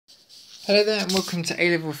Hello there and welcome to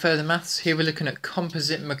A-Level Further Maths. Here we're looking at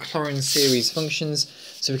Composite Maclaurin series functions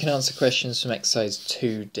so we can answer questions from exercise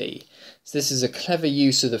 2D. So this is a clever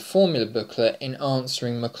use of the formula booklet in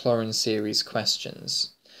answering Maclaurin series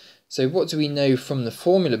questions. So what do we know from the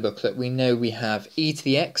formula booklet? We know we have e to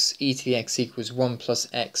the x equals 1 plus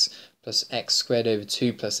x squared over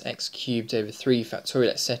 2 plus x cubed over 3 factorial,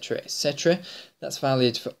 etc, etc. That's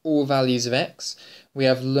valid for all values of x. We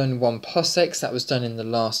have ln 1 plus x, that was done in the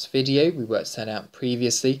last video, we worked that out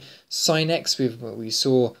previously. Sin x, we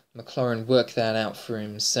saw Maclaurin work that out for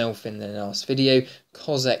himself in the last video.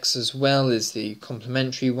 Cos x as well is the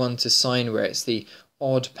complementary one to sine, where it's the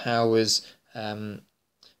odd powers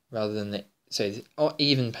rather than the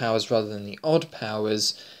even powers rather than the odd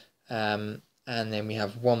powers, and then we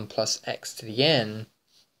have 1 plus x to the n,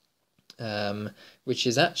 which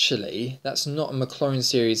is actually, that's not a Maclaurin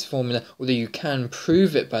series formula, although you can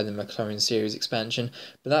prove it by the Maclaurin series expansion,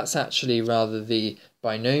 but that's actually rather the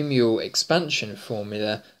binomial expansion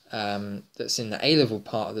formula that's in the A-level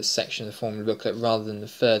part of this section of the formula booklet rather than the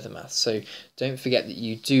further maths. So don't forget that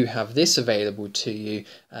you do have this available to you,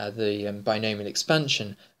 the binomial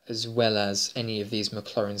expansion, as well as any of these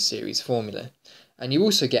Maclaurin series formula. And you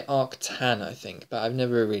also get arctan, I think, but I've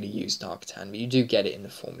never really used arctan, but you do get it in the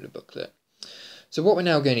formula booklet. So what we're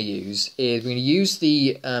now going to use is we're going to use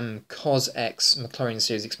the cos x Maclaurin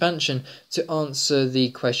series expansion to answer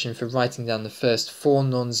the question for writing down the first 4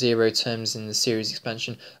 non-zero terms in the series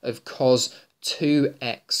expansion of cos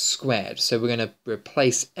 2x squared. So we're going to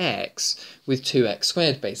replace x with 2x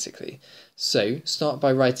squared basically. So start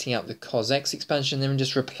by writing out the cos x expansion, then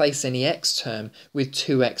just replace any x term with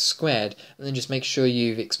 2x squared, and then just make sure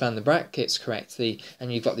you've expanded the brackets correctly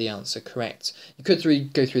and you've got the answer correct. You could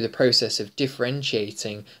go through the process of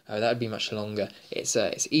differentiating, that would be much longer. It's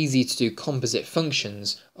easy to do composite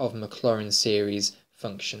functions of Maclaurin series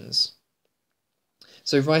functions.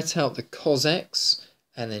 So write out the cos x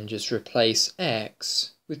and then just replace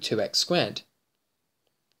x with 2x squared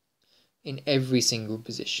in every single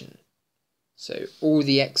position. So all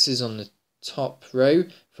the x's on the top row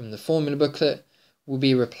from the formula booklet will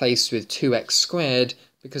be replaced with 2x squared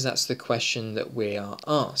because that's the question that we are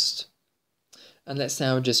asked. And let's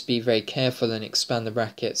now just be very careful and expand the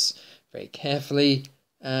brackets very carefully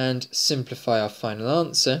and simplify our final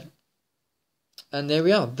answer. And there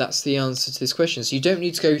we are, that's the answer to this question. So you don't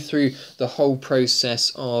need to go through the whole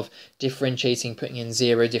process of differentiating, putting in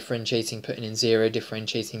 0, differentiating, putting in 0,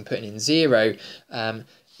 differentiating, putting in 0.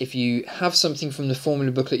 If you have something from the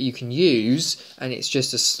formula booklet you can use, and it's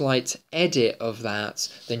just a slight edit of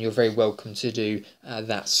that, then you're very welcome to do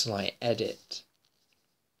that slight edit.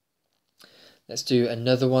 Let's do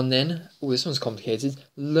another one then. Oh, this one's complicated.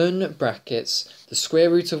 Ln brackets, the square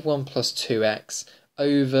root of 1 plus 2x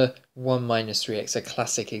over 1 minus 3x. A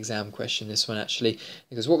classic exam question, this one actually,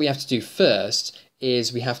 because what we have to do first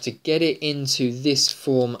is we have to get it into this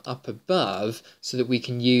form up above so that we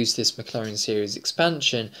can use this Maclaurin series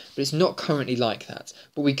expansion, but it's not currently like that.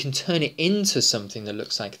 But we can turn it into something that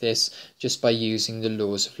looks like this just by using the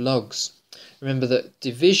laws of logs. Remember that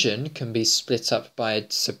division can be split up by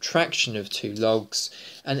a subtraction of 2 logs,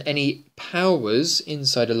 and any powers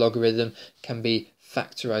inside a logarithm can be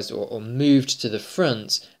factorized or moved to the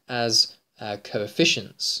front as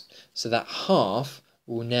coefficients. So that half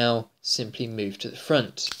will now simply move to the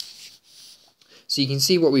front. So you can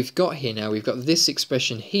see what we've got here now. We've got this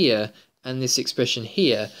expression here and this expression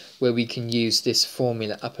here where we can use this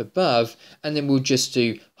formula up above, and then we'll just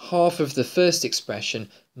do half of the first expression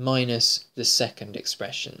minus the second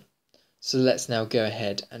expression. So let's now go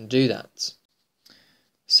ahead and do that.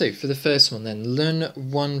 So for the first one then, ln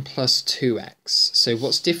 1 plus 2x. So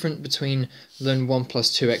what's different between ln 1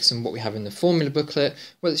 plus 2x and what we have in the formula booklet?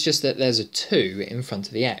 Well, it's just that there's a 2 in front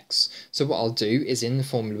of the x. So what I'll do is in the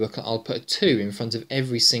formula booklet, I'll put a 2 in front of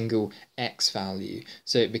every single x value.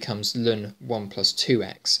 So it becomes ln 1 plus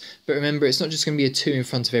 2x. But remember, it's not just going to be a 2 in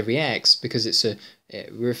front of every x because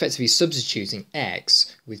we're effectively substituting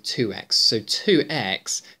x with 2x. So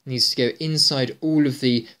 2x needs to go inside all of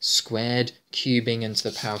the squared, cubing, and to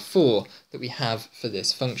the power 4 that we have for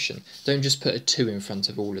this function. Don't just put a 2 in front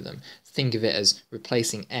of all of them. Think of it as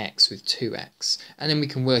replacing x with 2x. And then we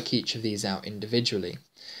can work each of these out individually.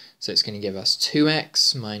 So it's going to give us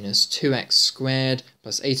 2x minus 2x squared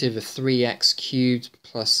plus 8 over 3x cubed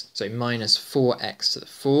minus 4x to the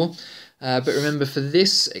 4. But remember, for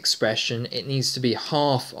this expression, it needs to be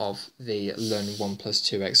half of the ln 1 plus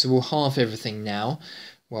 2x. So we'll half everything now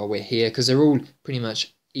while we're here, because they're all pretty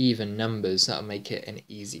much even numbers. That'll make it an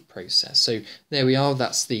easy process. So there we are,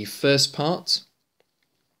 that's the first part.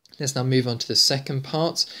 Let's now move on to the second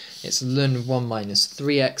part. It's ln 1 minus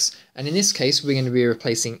 3x, and in this case we're going to be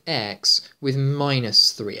replacing x with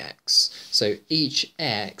minus 3x. So each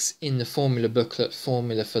x in the formula booklet,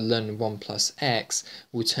 formula for ln 1 plus x,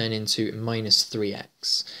 will turn into minus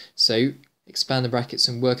 3x. So expand the brackets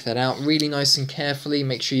and work that out really nice and carefully.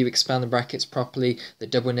 Make sure you expand the brackets properly, the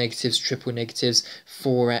double negatives, triple negatives,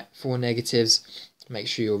 four negatives. Make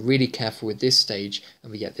sure you're really careful with this stage,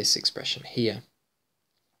 and we get this expression here.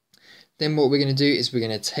 Then what we're going to do is we're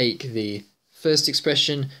going to take the first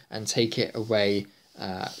expression and take it away,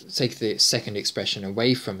 take the second expression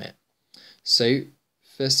away from it. So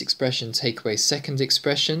first expression, take away second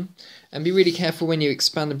expression, and be really careful when you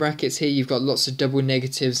expand the brackets here. You've got lots of double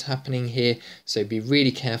negatives happening here, so be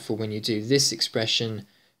really careful when you do this expression,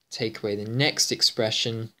 take away the next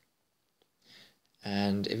expression,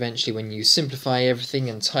 and eventually when you simplify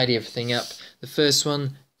everything and tidy everything up, the first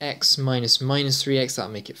one, x minus 3x,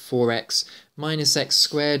 that'll make it 4x, minus x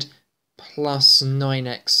squared plus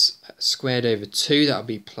 9x squared over 2, that'll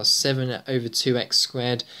be plus 7 over 2x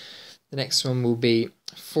squared. The next one will be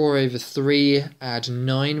 4 over 3, add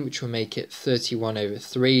 9, which will make it 31 over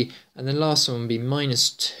 3. And the last one will be minus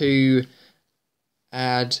 2,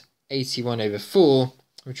 add 81 over 4,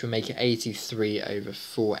 which will make it 83 over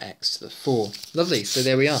 4x to the 4. Lovely, so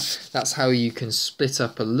there we are. That's how you can split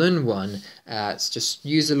up a ln 1. It's just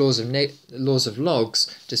use the laws of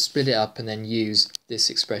logs to split it up and then use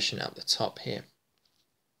this expression at the top here.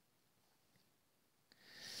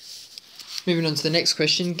 Moving on to the next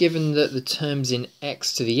question, given that the terms in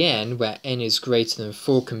x to the n, where n is greater than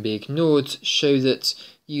 4, can be ignored, show that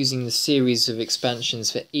using the series of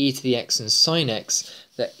expansions for e to the x and sine x,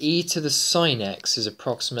 that e to the sine x is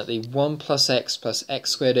approximately 1 plus x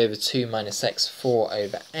squared over 2 minus x4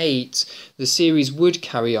 over 8. The series would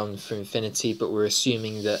carry on for infinity, but we're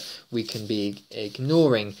assuming that we can be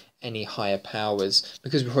ignoring any higher powers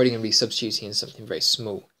because we're already going to be substituting in something very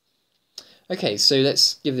small. Okay, so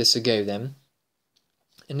let's give this a go then.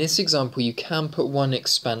 In this example, you can put one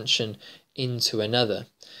expansion into another.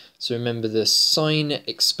 So remember, the sine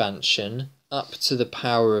expansion up to the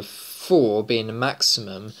power of 4 being the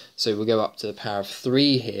maximum, so we'll go up to the power of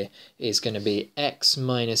 3 here, is going to be x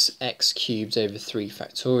minus x cubed over 3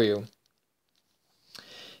 factorial.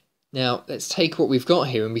 Now, let's take what we've got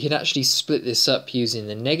here, and we can actually split this up using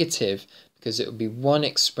the negative, because it would be one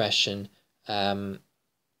expression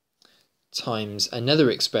times another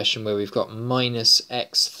expression where we've got minus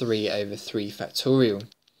x3 over 3 factorial.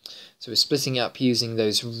 So we're splitting up using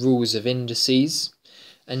those rules of indices.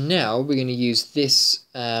 And now we're going to use this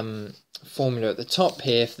formula at the top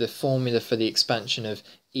here for the formula for the expansion of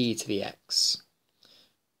e to the x.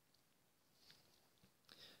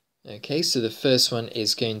 Okay, so the first one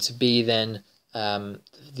is going to be then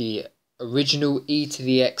the original e to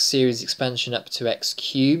the x series expansion up to x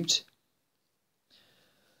cubed.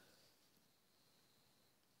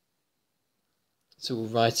 So we'll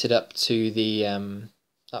write it up to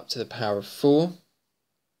the power of 4,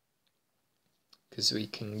 because we're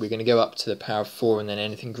going to go up to the power of 4, and then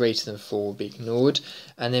anything greater than 4 will be ignored.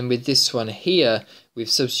 And then with this one here,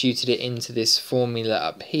 we've substituted it into this formula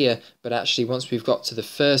up here, but actually once we've got to the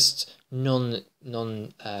first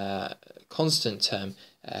constant term,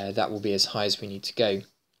 that will be as high as we need to go.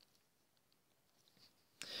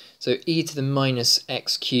 So e to the minus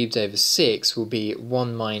x cubed over 6 will be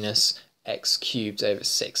 1 minus x cubed over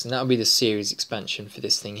 6, and that will be the series expansion for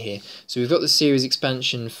this thing here. So we've got the series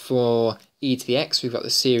expansion for e to the x, we've got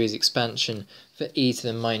the series expansion for e to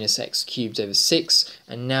the minus x cubed over 6,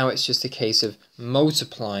 and now it's just a case of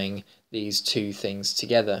multiplying these two things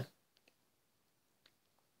together.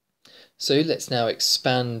 So let's now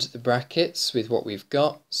expand the brackets with what we've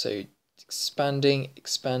got. So expanding,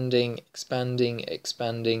 expanding, expanding,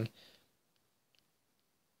 expanding,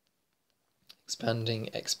 expanding,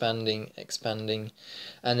 expanding, expanding,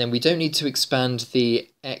 and then we don't need to expand the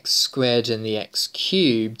x squared and the x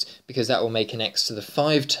cubed, because that will make an x to the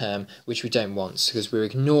 5 term, which we don't want because we're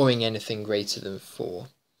ignoring anything greater than 4.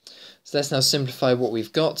 So let's now simplify what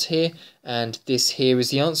we've got here, and this here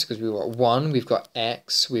is the answer, because we've got 1, we've got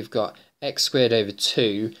x squared over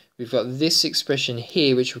 2, we've got this expression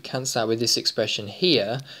here which will cancel out with this expression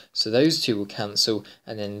here, so those two will cancel,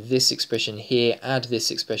 and then this expression here, add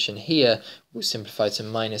this expression here, will simplify to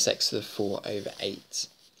minus x to the 4 over 8.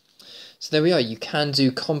 So there we are. You can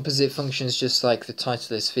do composite functions just like the title of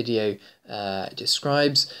this video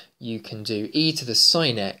describes. You can do e to the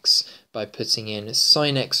sine x by putting in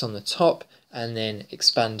sine x on the top and then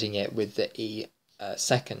expanding it with the e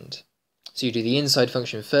second. So you do the inside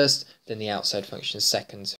function first, then the outside function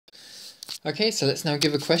second. Okay, so let's now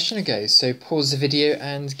give a question a go. So pause the video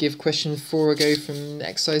and give question 4 a go from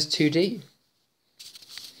exercise 2D.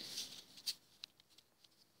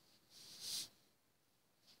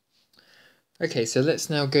 Okay, so let's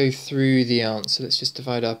now go through the answer. Let's just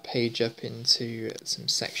divide our page up into some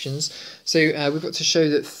sections. So we've got to show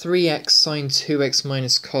that 3x sine 2x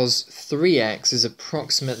minus cos 3x is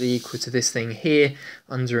approximately equal to this thing here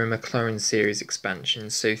under a Maclaurin series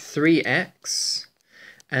expansion. So 3x,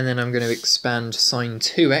 and then I'm going to expand sine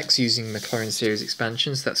 2x using Maclaurin series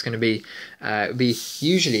expansion. So that's going to be,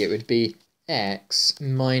 usually it would be x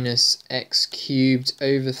minus x cubed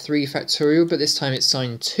over 3 factorial, but this time it's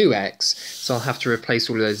sine 2x, so I'll have to replace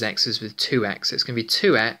all of those x's with 2x. So it's going to be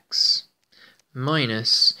 2x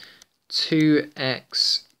minus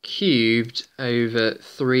 2x cubed over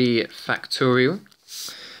 3 factorial,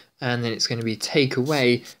 and then it's going to be take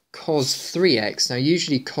away cos 3x. Now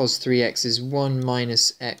usually cos 3x is 1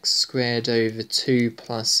 minus x squared over 2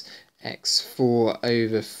 plus x4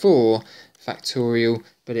 over 4 factorial,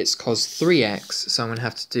 but it's cos 3x, so I'm going to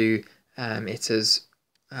have to do it as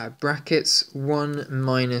brackets 1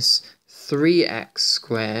 minus 3x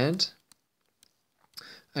squared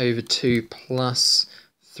over 2 plus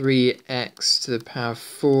 3x to the power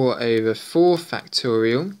 4 over 4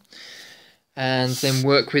 factorial, and then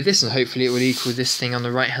work with this and hopefully it will equal this thing on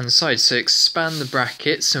the right hand side. So expand the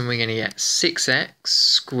brackets and we're going to get 6x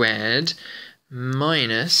squared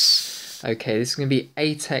minus, okay, this is going to be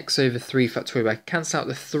 8x over 3 factorial. I cancel out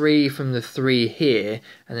the 3 from the 3 here,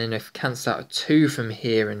 and then I've cancelled out a 2 from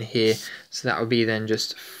here and here, so that would be then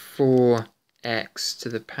just 4x to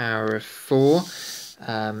the power of 4.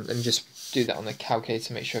 Let me just do that on the calculator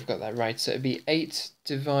to make sure I've got that right. So it would be 8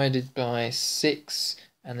 divided by 6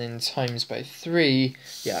 and then times by 3.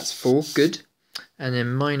 Yeah, that's 4, good. And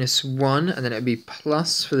then minus 1, and then it would be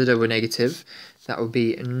plus for the double negative. That would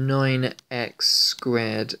be 9x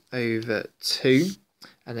squared over 2,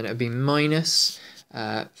 and then it would be minus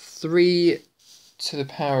 3 to the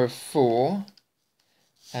power of 4,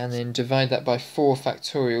 and then divide that by 4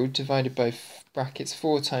 factorial, divided by brackets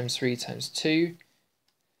 4 times 3 times 2.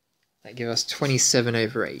 That gives us 27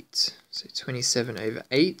 over 8. So 27 over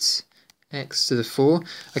 8, x to the 4.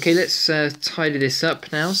 Okay, let's tidy this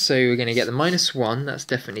up now. So we're going to get the minus 1, that's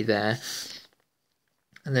definitely there.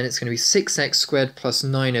 And then it's going to be 6x squared plus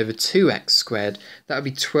 9 over 2x squared. That would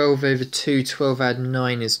be 12 over 2. 12 add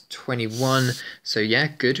 9 is 21. So yeah,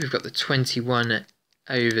 good. We've got the 21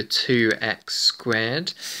 over 2x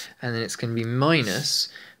squared. And then it's going to be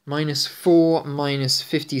minus 4 minus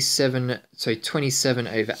 57, so 27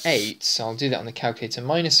 over 8. So I'll do that on the calculator.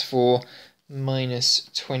 Minus 4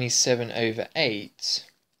 minus 27 over 8.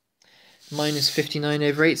 Minus 59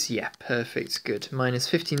 over 8. Yeah, perfect. Good. Minus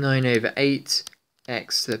 59 over 8.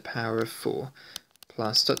 X to the power of 4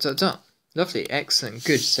 plus ... Lovely, excellent,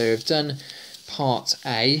 good. So we've done part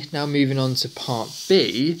A. Now moving on to part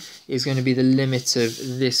B is going to be the limit of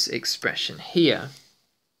this expression here.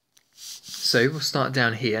 So we'll start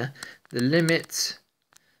down here. The limit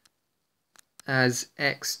as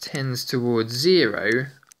x tends towards 0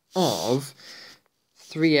 of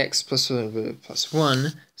 3x plus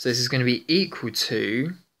 1. So this is going to be equal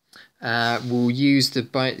to, we'll use the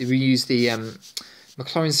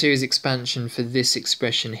Maclaurin series expansion for this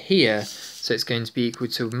expression here, so it's going to be equal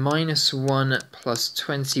to minus 1 plus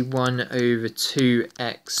 21 over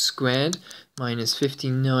 2x squared minus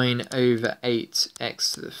 59 over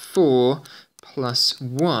 8x to the 4 plus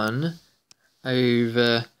 1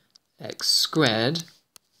 over x squared.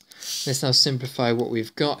 Let's now simplify what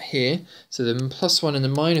we've got here. So the plus 1 and the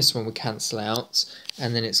minus 1 will cancel out,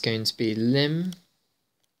 and then it's going to be lim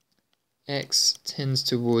x tends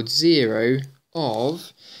towards 0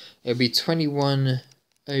 of, it'll be 21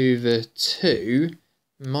 over 2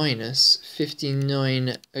 minus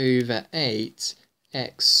 59 over 8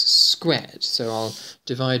 x squared. So I'll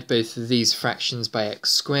divide both of these fractions by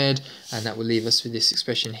x squared, and that will leave us with this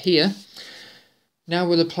expression here. Now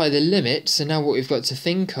we'll apply the limit. So now what we've got to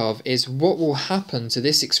think of is what will happen to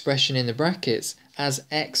this expression in the brackets as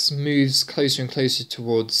x moves closer and closer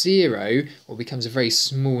towards 0, or becomes a very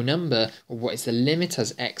small number, or what is the limit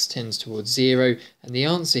as x tends towards 0? And the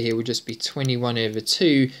answer here will just be 21 over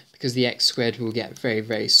 2, because the x squared will get very,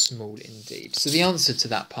 very small indeed. So the answer to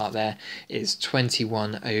that part there is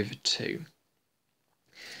 21 over 2.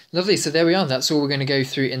 Lovely, so there we are. That's all we're going to go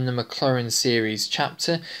through in the Maclaurin series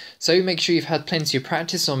chapter. So make sure you've had plenty of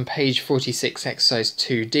practice on page 46, exercise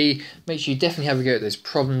 2D. Make sure you definitely have a go at those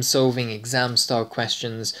problem-solving, exam-style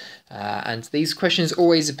questions. And these questions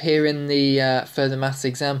always appear in the further maths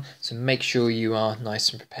exam, so make sure you are nice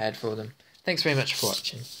and prepared for them. Thanks very much for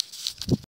watching.